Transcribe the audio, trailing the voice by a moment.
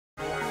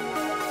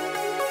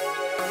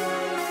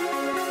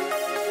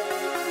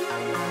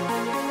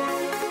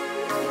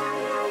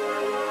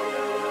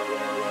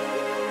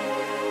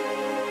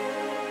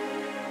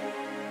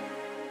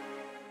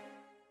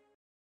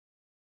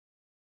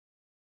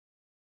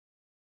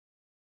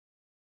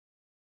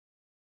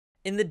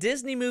In the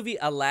Disney movie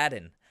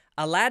Aladdin,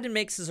 Aladdin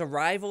makes his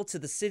arrival to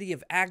the city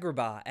of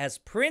Agrabah as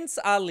Prince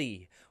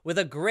Ali, with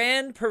a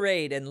grand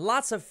parade and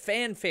lots of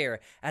fanfare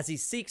as he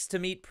seeks to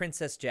meet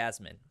Princess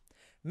Jasmine.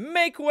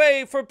 "Make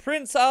way for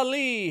Prince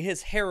Ali,"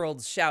 his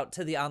heralds shout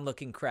to the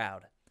onlooking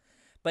crowd.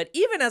 But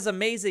even as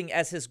amazing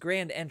as his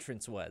grand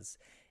entrance was,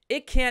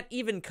 it can't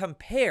even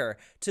compare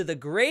to the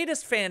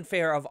greatest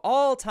fanfare of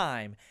all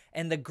time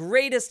and the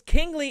greatest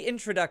kingly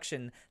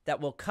introduction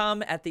that will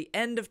come at the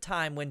end of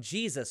time when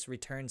Jesus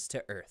returns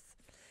to earth.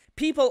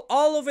 People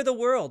all over the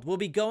world will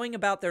be going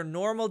about their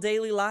normal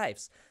daily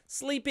lives,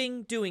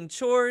 sleeping, doing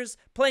chores,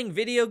 playing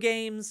video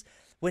games,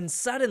 when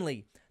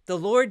suddenly the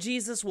Lord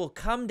Jesus will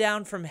come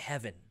down from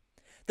heaven.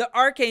 The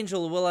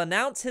archangel will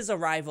announce his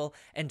arrival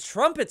and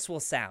trumpets will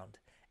sound.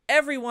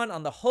 Everyone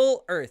on the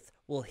whole earth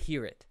will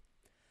hear it.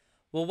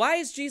 Well, why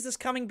is Jesus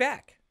coming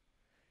back?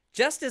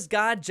 Just as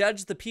God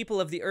judged the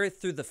people of the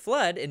earth through the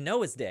flood in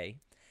Noah's day,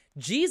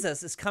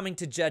 Jesus is coming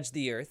to judge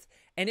the earth,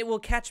 and it will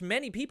catch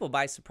many people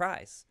by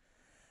surprise.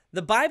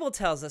 The Bible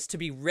tells us to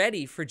be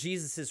ready for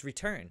Jesus'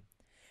 return,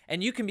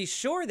 and you can be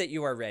sure that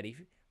you are ready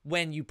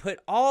when you put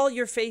all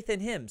your faith in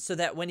him, so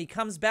that when he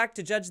comes back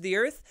to judge the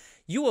earth,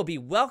 you will be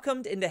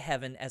welcomed into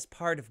heaven as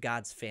part of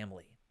God's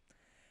family.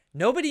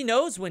 Nobody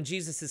knows when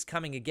Jesus is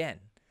coming again.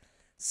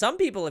 Some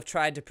people have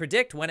tried to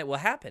predict when it will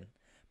happen,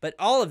 but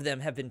all of them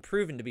have been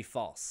proven to be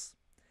false.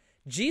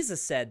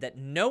 Jesus said that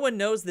no one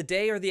knows the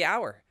day or the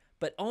hour,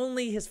 but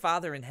only his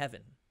Father in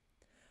heaven.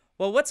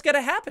 Well, what's going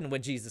to happen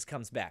when Jesus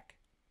comes back?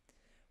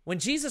 When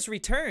Jesus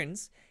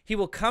returns, he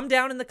will come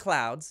down in the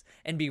clouds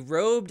and be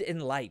robed in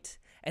light,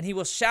 and he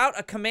will shout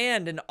a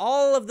command, and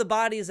all of the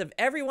bodies of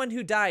everyone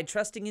who died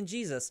trusting in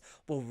Jesus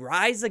will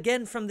rise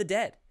again from the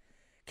dead.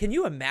 Can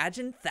you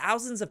imagine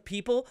thousands of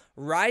people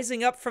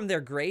rising up from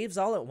their graves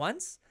all at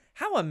once?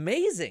 How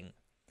amazing!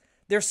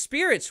 Their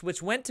spirits,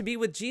 which went to be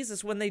with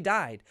Jesus when they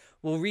died,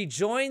 will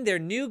rejoin their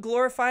new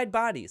glorified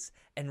bodies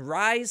and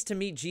rise to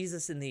meet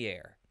Jesus in the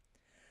air.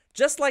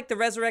 Just like the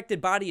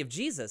resurrected body of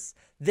Jesus,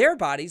 their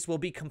bodies will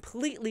be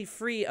completely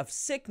free of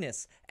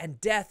sickness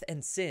and death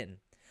and sin.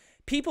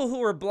 People who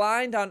were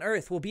blind on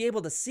earth will be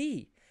able to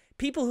see.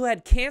 People who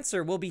had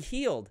cancer will be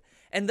healed,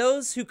 and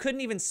those who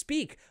couldn't even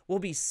speak will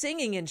be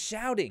singing and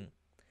shouting.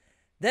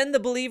 Then the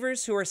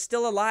believers who are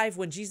still alive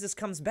when Jesus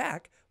comes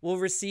back will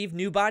receive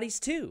new bodies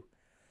too.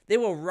 They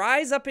will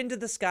rise up into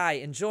the sky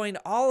and join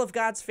all of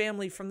God's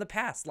family from the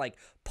past, like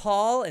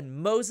Paul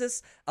and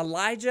Moses,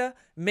 Elijah,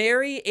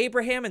 Mary,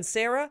 Abraham, and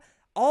Sarah,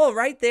 all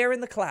right there in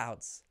the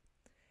clouds.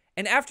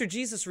 And after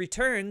Jesus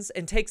returns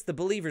and takes the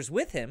believers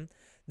with him,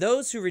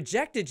 those who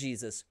rejected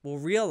Jesus will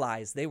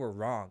realize they were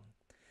wrong.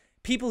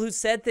 People who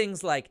said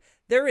things like,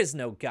 "There is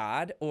no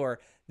God,"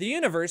 or "The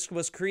universe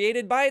was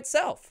created by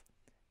itself."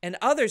 And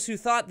others who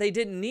thought they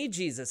didn't need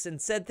Jesus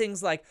and said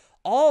things like,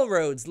 "All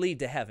roads lead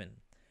to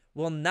heaven,"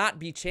 will not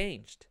be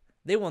changed.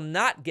 They will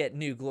not get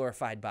new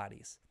glorified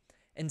bodies.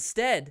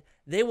 Instead,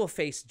 they will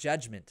face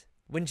judgment.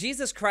 When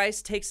Jesus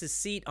Christ takes his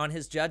seat on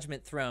his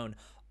judgment throne,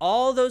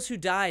 all those who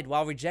died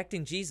while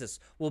rejecting Jesus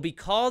will be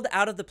called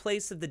out of the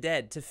place of the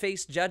dead to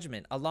face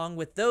judgment along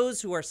with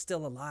those who are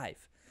still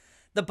alive.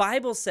 The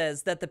Bible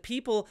says that the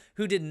people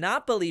who did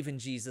not believe in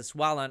Jesus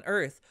while on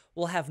earth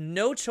will have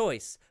no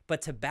choice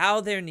but to bow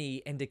their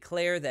knee and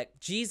declare that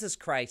Jesus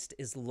Christ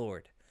is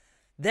Lord.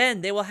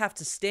 Then they will have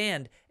to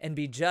stand and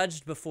be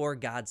judged before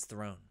God's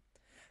throne.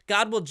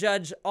 God will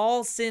judge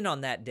all sin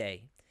on that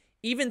day,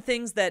 even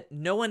things that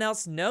no one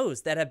else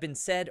knows that have been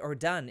said or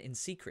done in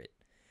secret.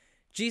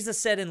 Jesus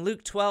said in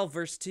Luke 12,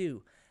 verse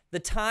 2, "The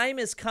time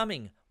is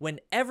coming when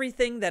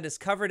everything that is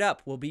covered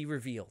up will be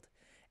revealed,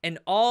 and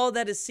all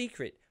that is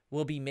secret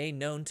will be made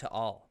known to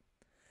all.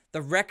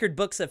 The record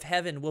books of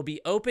heaven will be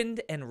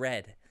opened and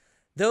read.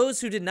 Those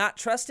who did not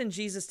trust in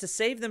Jesus to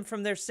save them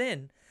from their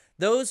sin,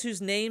 those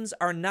whose names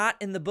are not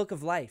in the book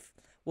of life,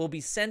 will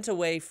be sent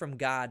away from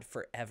God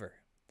forever."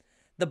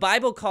 The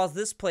Bible calls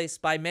this place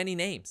by many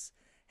names: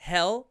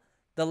 hell,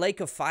 the lake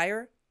of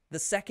fire, the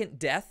second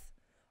death.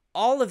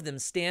 All of them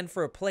stand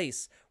for a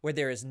place where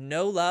there is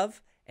no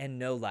love and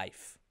no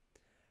life.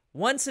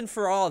 Once and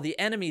for all, the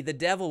enemy, the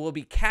devil, will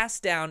be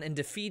cast down and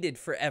defeated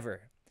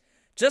forever.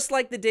 Just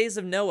like the days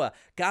of Noah,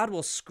 God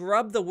will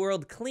scrub the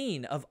world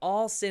clean of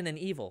all sin and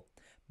evil.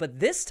 But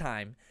this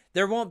time,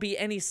 there won't be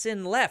any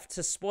sin left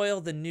to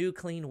spoil the new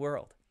clean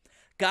world.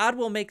 God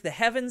will make the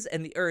heavens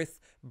and the earth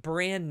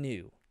brand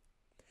new.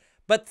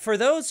 But for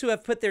those who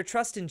have put their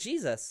trust in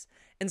Jesus,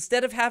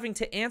 instead of having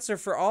to answer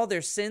for all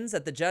their sins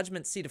at the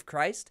judgment seat of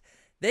Christ,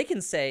 they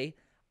can say,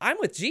 "I'm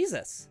with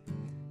Jesus."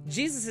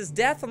 Jesus'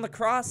 death on the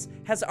cross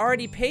has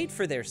already paid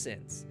for their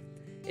sins.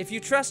 If you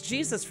trust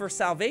Jesus for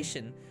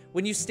salvation,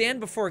 when you stand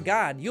before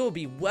God, you will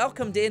be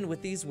welcomed in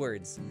with these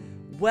words,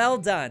 "Well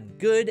done,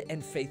 good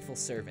and faithful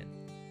servant."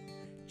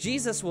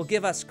 Jesus will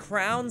give us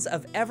crowns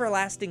of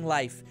everlasting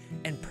life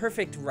and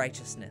perfect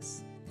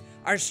righteousness.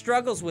 Our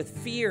struggles with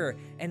fear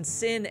and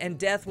sin and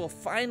death will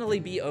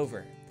finally be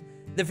over.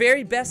 The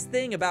very best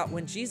thing about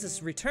when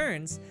Jesus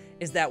returns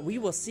is that we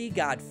will see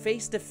God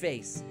face to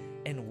face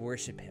and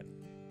worship him.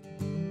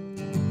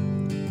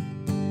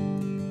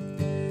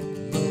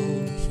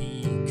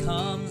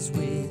 comes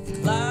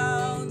with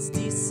clouds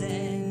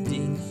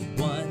descending,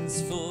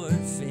 once for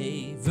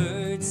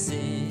favored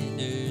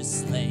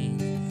sinners slain.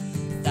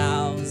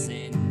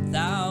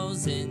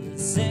 Thousand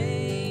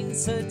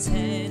saints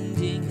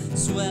attending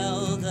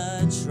swell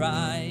the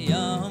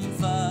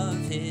triumph of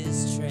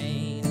his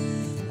train.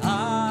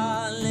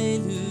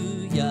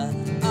 Alleluia,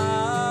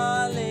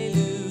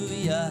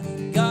 alleluia,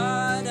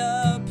 God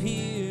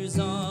appears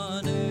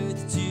on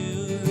earth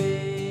to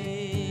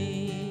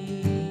reign.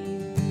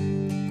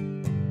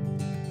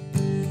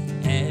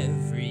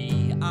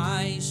 Every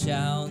eye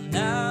shall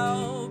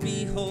now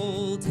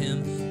behold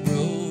him,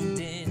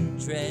 robed in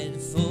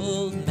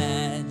dreadful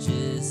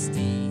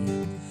majesty.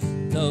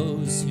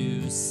 Those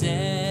who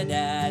said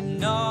at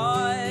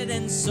naught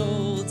and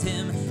sold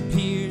him,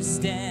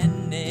 pierced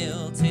and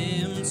nailed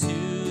him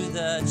to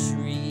the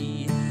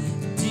tree.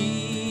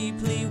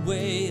 Deeply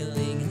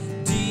wailing,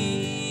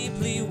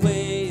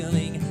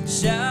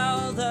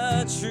 shall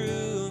the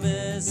true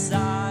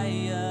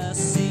Messiah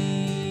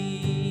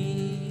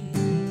see.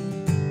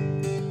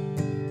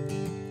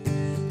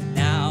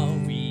 Now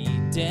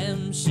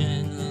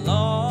redemption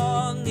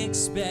long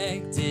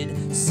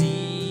expected,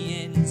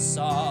 see in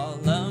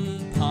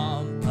solemn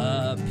pomp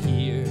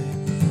appear.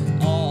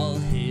 All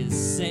his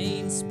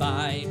saints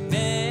by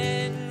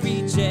men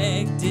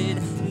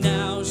rejected,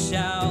 now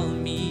shall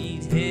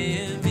meet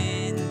him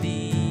in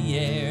the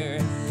air.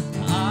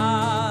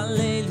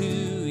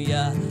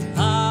 Alleluia,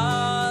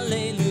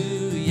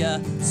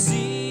 alleluia,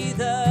 see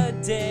the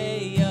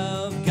day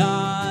of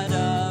God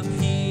appear.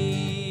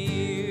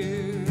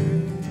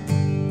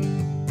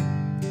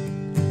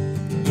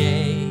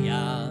 Yea,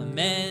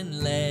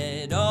 amen,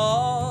 let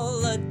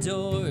all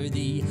adore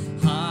thee,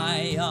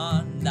 high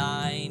on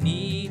thine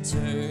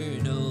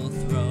eternal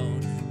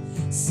throne.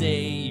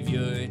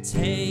 Savior,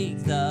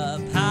 take the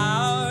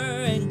power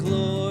and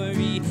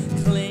glory,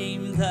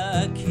 claim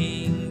the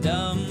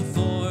kingdom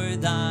for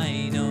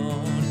thine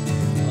own.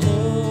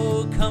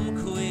 Oh, come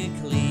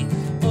quickly,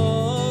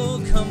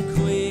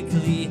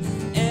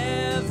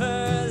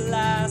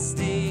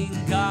 everlasting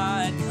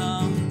God,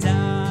 come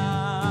down.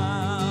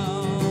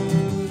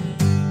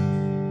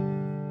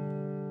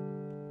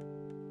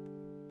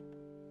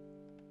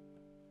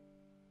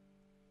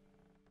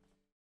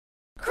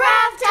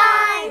 Craft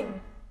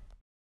time!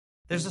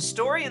 There's a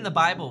story in the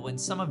Bible when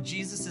some of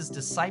Jesus'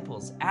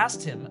 disciples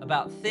asked him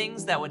about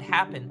things that would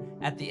happen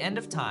at the end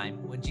of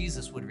time when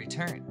Jesus would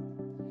return.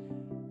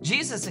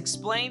 Jesus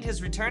explained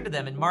his return to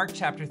them in Mark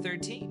chapter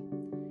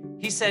 13.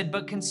 He said,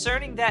 "But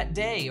concerning that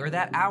day or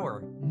that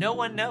hour, no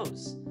one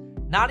knows,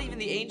 not even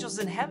the angels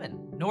in heaven,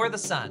 nor the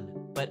Son,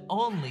 but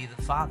only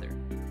the Father.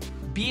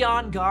 Be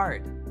on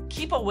guard,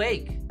 keep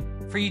awake,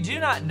 for you do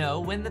not know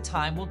when the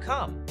time will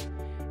come.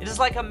 It is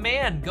like a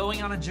man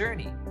going on a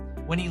journey,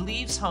 when he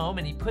leaves home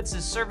and he puts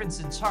his servants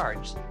in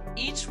charge,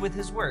 each with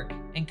his work,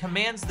 and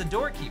commands the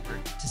doorkeeper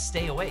to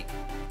stay awake.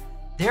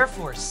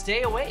 Therefore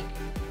stay awake,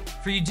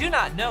 for you do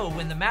not know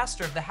when the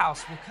master of the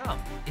house will come,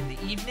 in the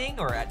evening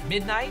or at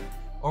midnight,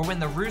 or when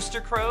the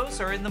rooster crows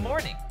or in the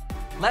morning,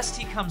 lest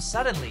he come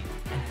suddenly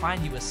and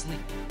find you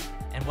asleep.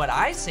 And what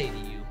I say to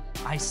you,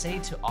 I say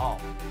to all,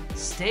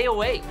 stay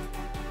awake."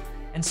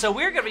 And so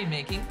we're going to be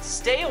making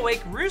Stay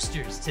Awake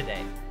Roosters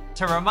today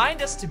to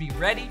remind us to be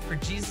ready for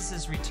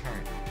Jesus'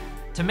 return,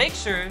 to make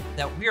sure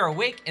that we are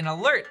awake and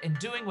alert in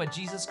doing what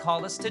Jesus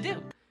called us to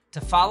do,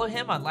 to follow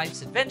him on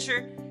life's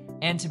adventure,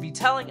 and to be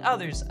telling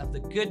others of the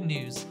good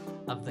news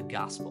of the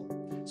gospel.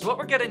 So what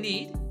we're gonna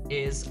need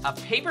is a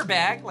paper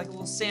bag, like a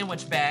little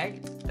sandwich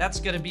bag. That's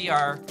gonna be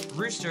our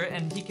rooster,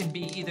 and he can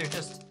be either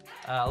just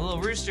a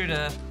little rooster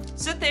to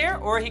sit there,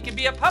 or he can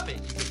be a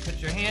puppet. You can put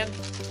your hand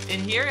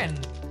in here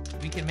and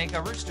we can make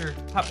a rooster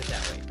puppet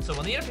that way. So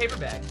we'll need a paper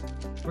bag.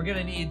 We're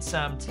gonna need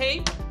some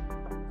tape,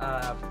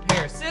 a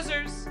pair of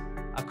scissors,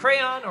 a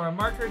crayon or a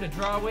marker to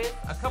draw with,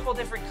 a couple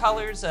different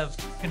colors of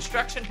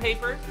construction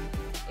paper,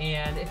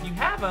 and if you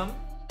have them,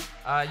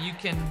 you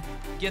can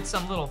get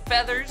some little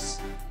feathers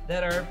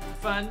that are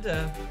fun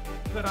to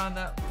put on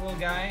that little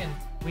guy. And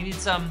we need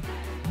some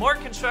more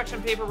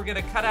construction paper. We're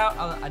gonna cut out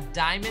a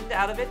diamond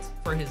out of it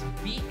for his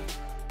beak.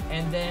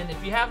 And then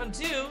if you have them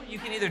too, you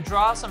can either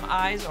draw some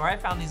eyes, or I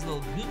found these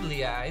little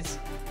googly eyes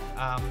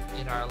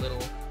in our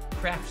little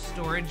craft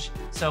storage.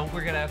 So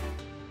we're gonna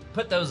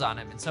put those on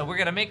him. And so we're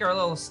gonna make our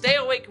little Stay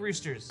Awake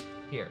Roosters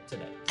here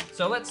today.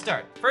 So let's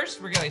start.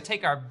 First, we're gonna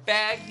take our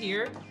bag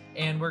here,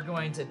 and we're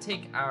going to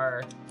take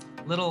our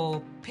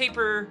little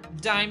paper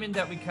diamond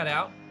that we cut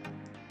out,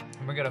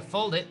 and we're gonna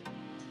fold it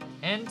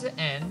end to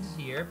end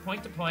here,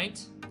 point to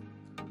point,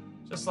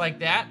 just like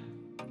that.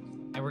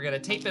 And we're gonna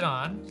tape it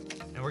on,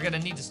 and we're gonna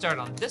need to start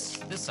on this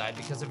side,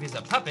 because if he's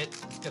a puppet,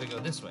 it's gonna go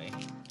this way.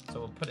 So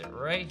we'll put it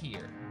right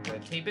here. We're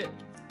gonna tape it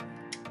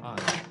on.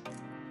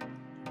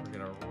 We're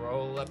gonna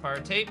roll up our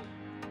tape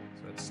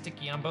so it's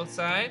sticky on both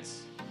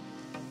sides.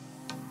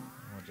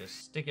 We'll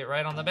just stick it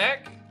right on the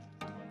back.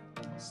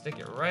 Stick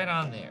it right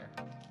on there.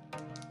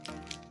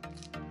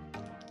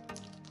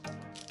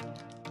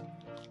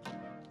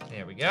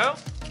 There we go.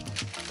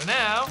 So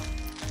now,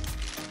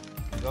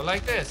 go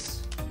like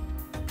this.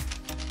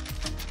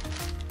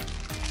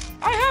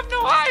 I have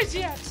no eyes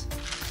yet.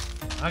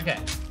 Okay.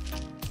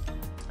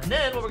 And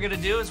then what we're gonna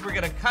do is we're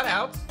gonna cut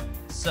out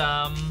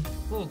some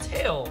little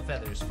tail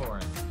feathers for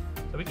him.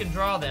 So we can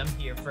draw them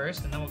here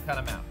first and then we'll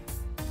cut them out.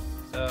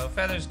 So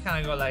feathers kind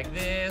of go like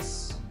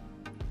this,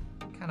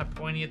 kind of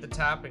pointy at the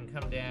top and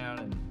come down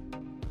and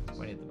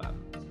pointy at the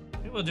bottom.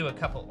 Maybe we'll do a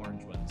couple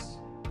orange ones.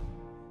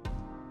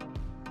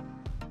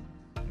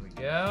 There we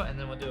go, and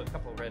then we'll do a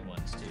couple red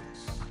ones too.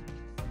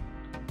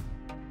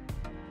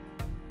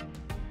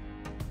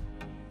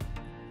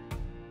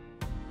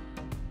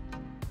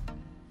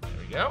 There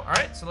we go. All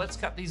right, so let's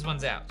cut these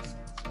ones out.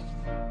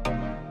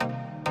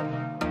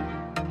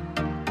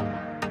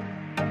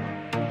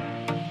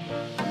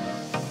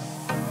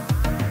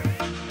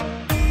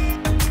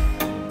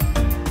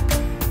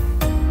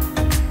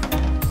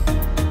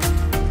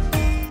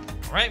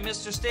 Alright,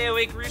 Mr. Stay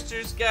Awake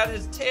Rooster's got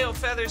his tail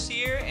feathers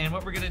here, and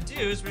what we're gonna do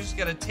is we're just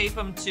gonna tape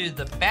them to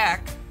the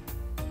back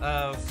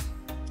of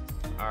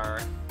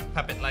our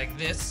puppet like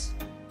this,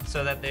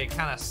 so that they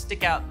kind of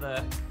stick out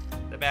the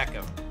back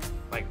of them,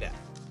 like that.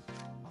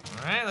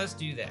 Alright, let's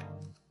do that.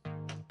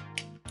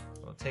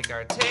 We'll take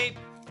our tape,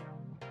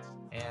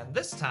 and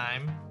this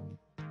time,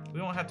 we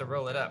won't have to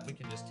roll it up, we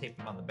can just tape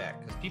them on the back,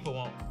 because people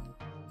won't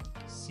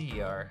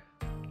see our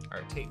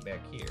tape back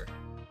here.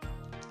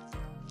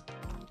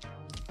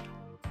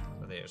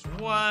 There's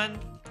one.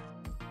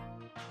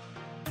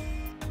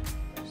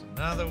 There's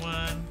another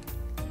one.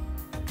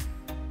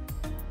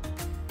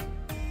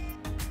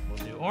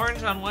 We'll do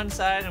orange on one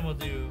side and we'll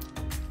do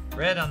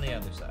red on the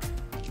other side.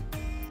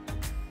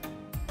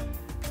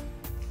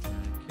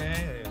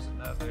 Okay, there's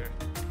another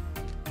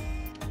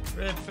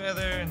red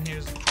feather, and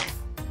here's the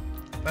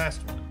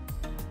last one.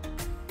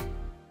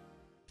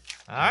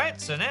 All right,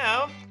 so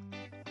now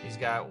he's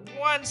got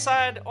one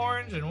side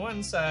orange and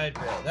one side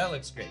red. That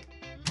looks great.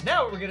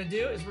 Now what we're gonna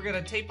do is we're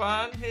gonna tape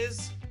on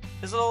his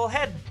little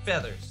head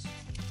feathers.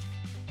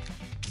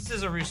 This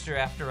is a rooster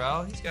after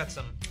all. He's got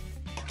some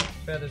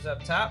feathers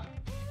up top.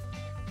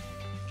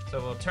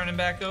 So we'll turn him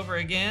back over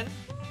again,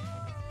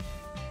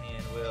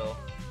 and we'll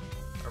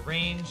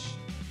arrange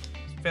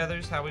his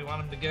feathers how we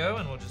want them to go,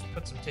 and we'll just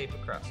put some tape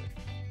across it.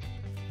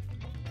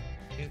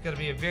 He's gonna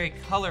be a very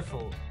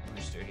colorful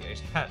rooster here.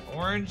 He's got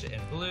orange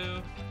and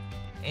blue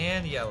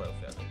and yellow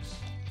feathers.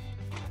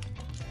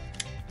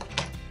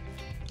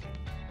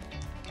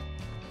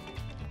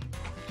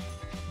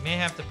 May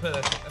have to put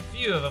a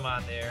few of them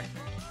on there.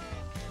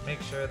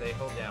 Make sure they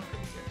hold down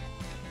pretty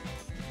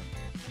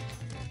good.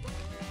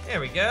 There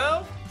we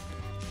go.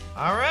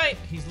 All right,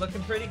 he's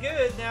looking pretty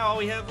good. Now all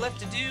we have left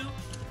to do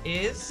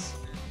is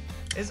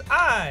his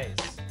eyes.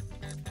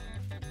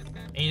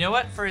 And you know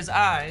what? For his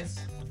eyes,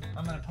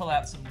 I'm gonna pull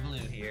out some glue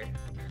here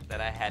that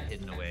I had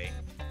hidden away,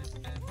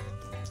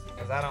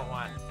 because I don't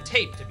want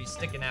tape to be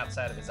sticking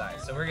outside of his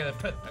eyes. So we're gonna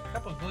put a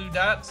couple glue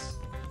dots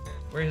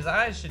where his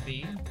eyes should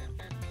be.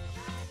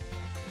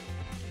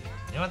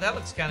 You know what, that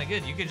looks kind of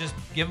good. You could just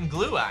give him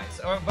glue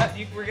eyes.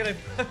 We're gonna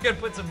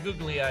put some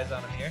googly eyes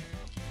on him here.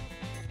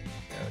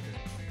 So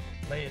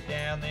just lay it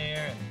down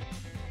there and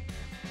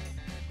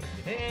put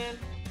it in.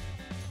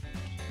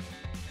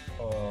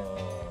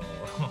 Oh.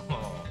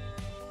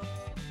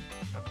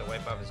 Have to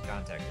wipe off his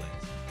contact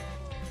lens.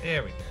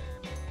 There we go.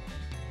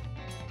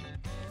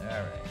 All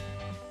right.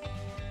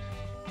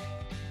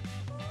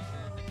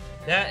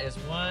 That is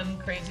one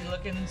crazy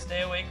looking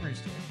Stay Awake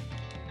Rooster.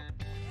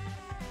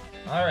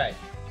 All right.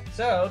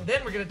 So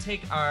then we're gonna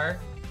take our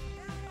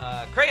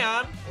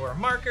crayon or a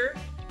marker,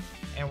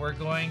 and we're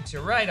going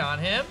to write on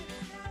him,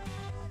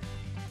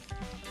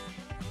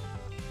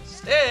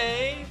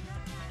 "Stay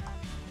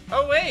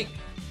awake.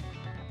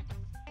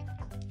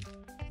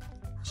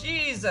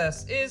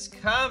 Jesus is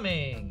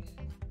coming."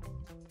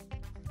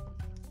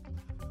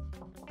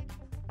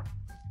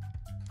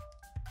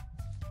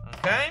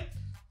 Okay?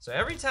 So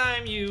every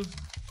time you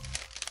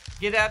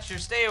get out your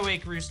Stay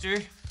Awake Rooster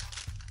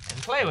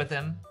and play with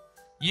him,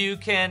 you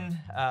can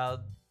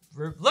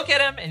look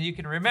at him and you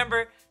can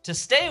remember to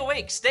stay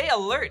awake, stay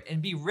alert,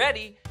 and be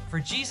ready for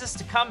Jesus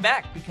to come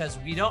back, because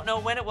we don't know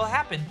when it will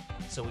happen,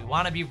 so we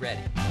want to be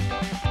ready.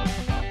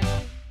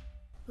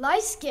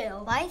 Life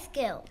skill. Life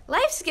skill.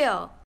 Life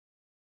skill.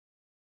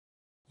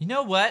 You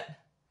know what?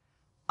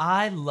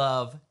 I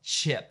love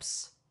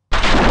chips.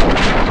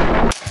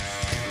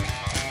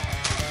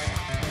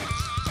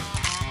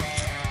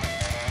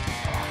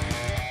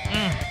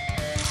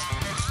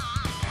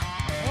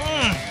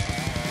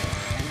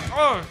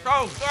 Oh,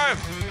 so good.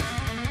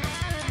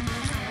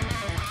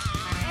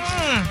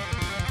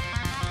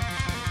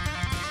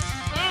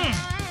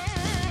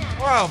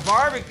 Wow,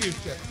 barbecue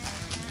chips.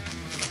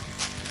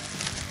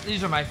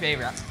 These are my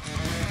favorite.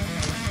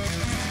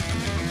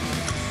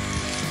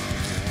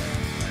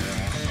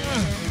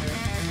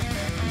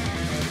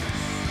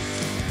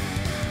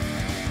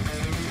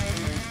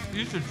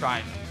 You should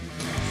try them.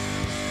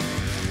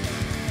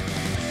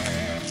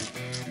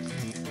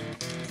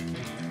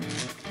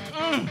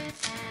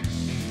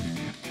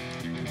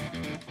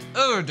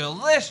 Those are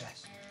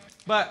delicious,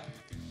 but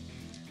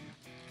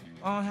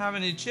I don't have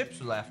any chips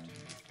left.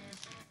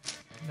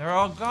 They're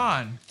all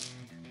gone.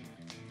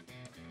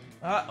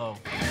 Uh-oh.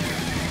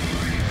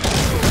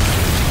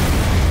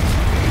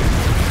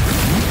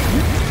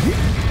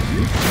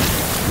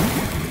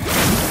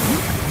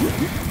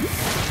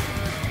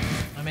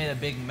 I made a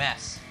big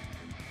mess.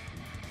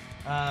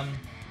 I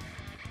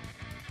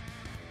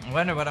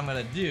wonder what I'm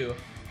gonna do.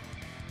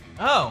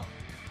 Oh,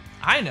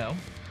 I know.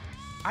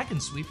 I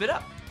can sweep it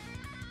up.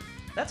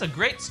 That's a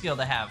great skill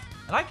to have,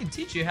 and I can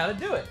teach you how to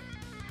do it.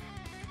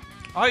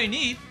 All you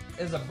need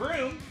is a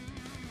broom,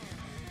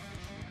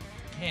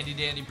 handy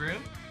dandy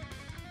broom,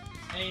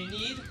 and you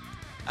need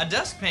a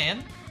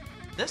dustpan.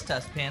 This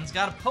dustpan's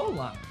got a pole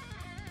on it.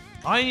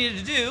 All you need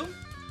to do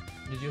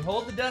is you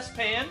hold the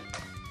dustpan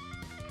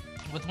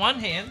with one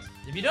hand.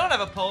 If you don't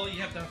have a pole, you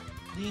have to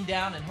lean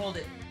down and hold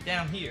it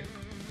down here.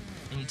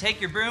 And you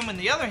take your broom in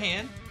the other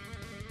hand,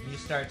 and you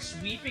start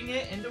sweeping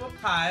it into a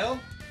pile.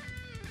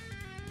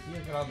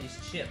 Look at all these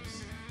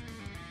chips.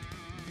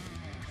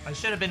 I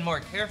should have been more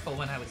careful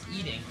when I was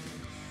eating.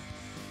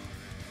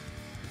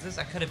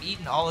 I could have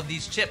eaten all of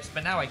these chips,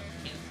 but now I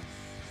can't.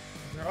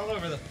 They're all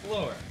over the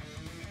floor.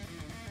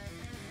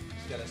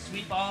 Just gotta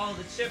sweep all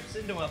the chips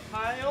into a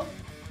pile.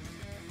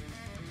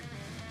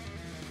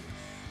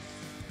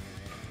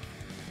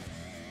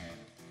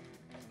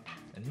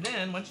 And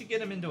then, once you get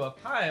them into a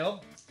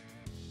pile,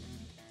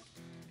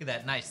 look at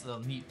that nice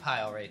little neat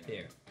pile right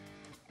there.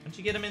 Once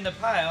you get them in the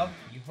pile,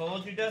 you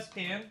hold your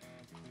dustpan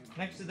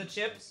next to the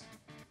chips,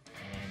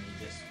 and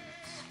you just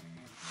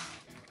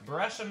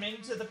brush them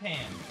into the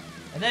pan.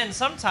 And then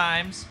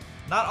sometimes,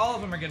 not all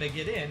of them are gonna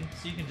get in,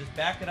 so you can just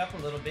back it up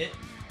a little bit,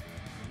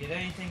 get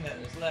anything that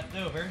is left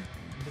over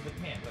into the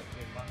pan. Look,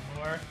 here's one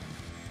more.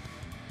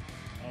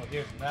 Oh,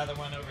 here's another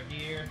one over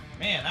here.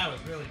 Man, that was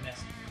really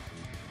messy.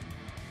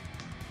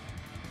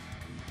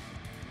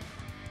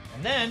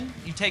 And then,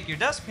 you take your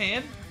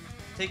dustpan,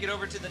 take it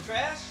over to the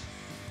trash,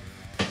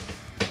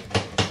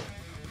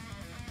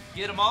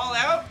 get them all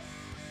out,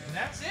 and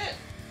that's it.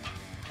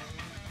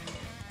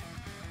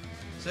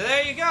 So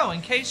there you go.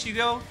 In case you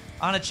go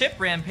on a chip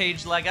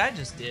rampage like I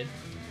just did,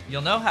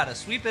 you'll know how to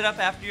sweep it up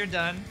after you're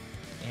done,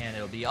 and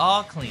it'll be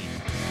all clean.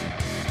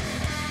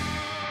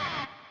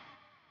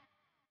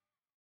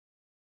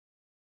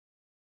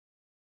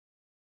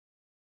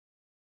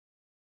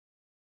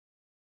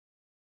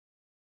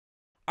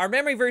 Our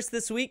memory verse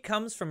this week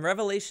comes from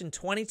Revelation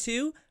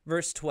 22,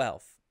 verse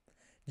 12.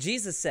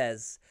 Jesus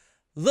says,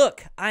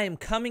 "Look, I am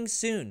coming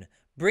soon,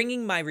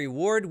 bringing my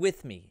reward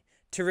with me,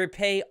 to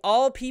repay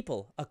all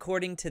people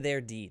according to their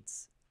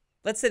deeds."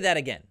 Let's say that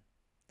again.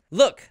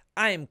 "Look,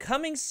 I am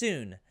coming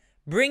soon,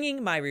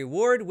 bringing my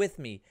reward with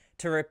me,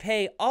 to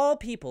repay all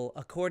people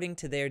according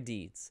to their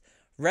deeds."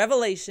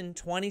 Revelation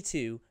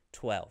 22,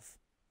 12.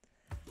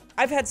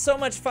 I've had so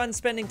much fun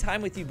spending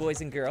time with you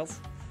boys and girls.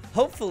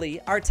 Hopefully,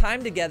 our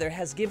time together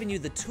has given you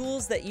the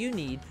tools that you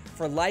need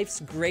for life's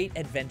great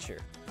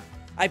adventure.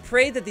 I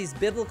pray that these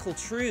biblical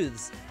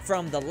truths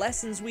from the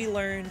lessons we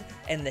learned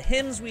and the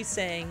hymns we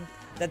sang,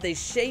 that they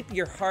shape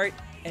your heart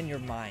and your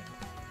mind.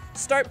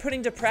 Start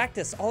putting to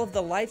practice all of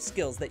the life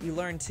skills that you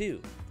learned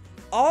too.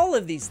 All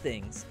of these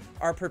things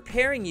are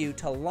preparing you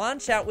to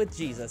launch out with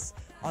Jesus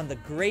on the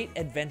great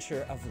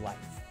adventure of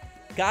life.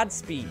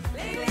 Godspeed.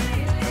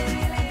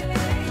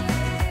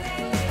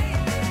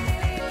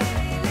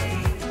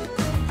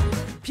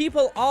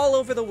 People all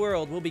over the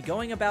world will be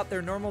going about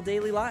their normal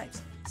daily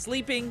lives,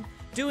 sleeping,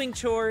 doing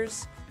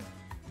chores.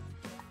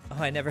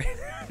 Oh, I never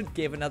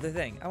gave another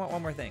thing. I want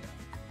one more thing.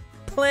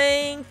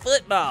 Playing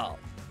football.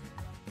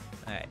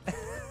 All right.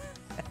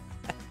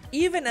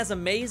 Even as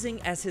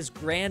amazing as his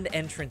grand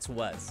entrance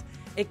was,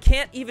 it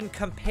can't even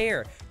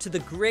compare to the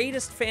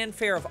greatest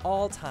fanfare of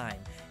all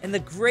time and the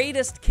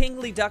greatest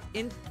kingly duck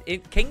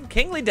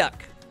kingly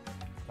duck.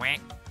 Quack.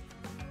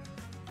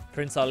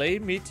 Prince Ali,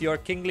 meet your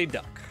kingly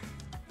duck.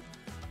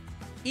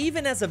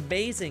 Even as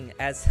amazing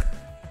as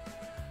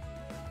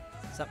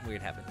something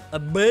weird happened.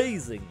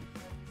 Amazing.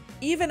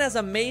 Even as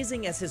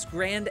amazing as his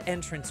grand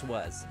entrance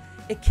was,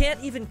 it can't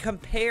even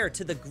compare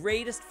to the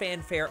greatest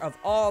fanfare of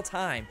all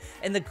time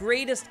and the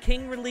greatest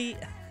kingly...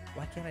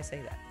 Why can't I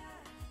say that?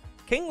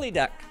 Kingly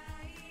duck.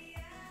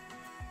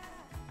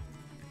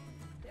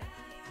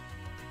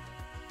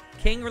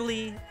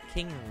 Kingly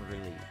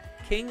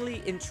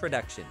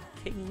introduction.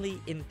 Kingly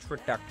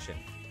introduction.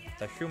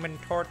 The Human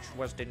Torch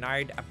was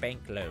denied a bank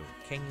loan.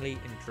 Kingly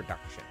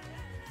introduction.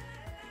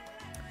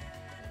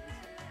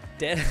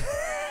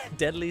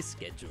 Deadly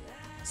schedule.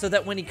 So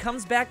that when he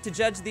comes back to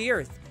judge the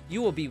earth,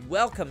 you will be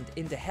welcomed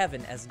into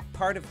heaven as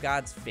part of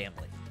God's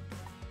family.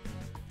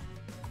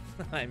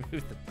 I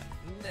moved the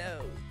button.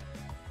 No.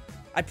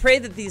 I pray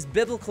that these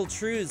biblical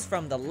truths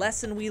from the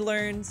lesson we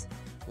learned,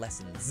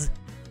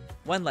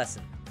 one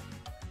lesson.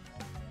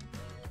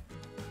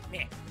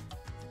 Meh.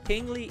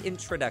 Kingly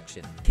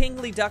introduction.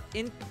 Kingly duck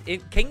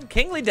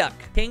kingly duck.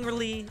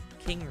 Kingly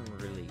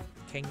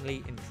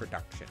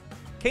introduction.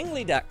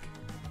 Kingly duck.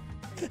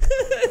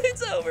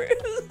 It's over.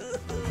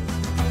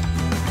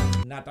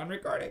 Not done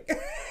recording.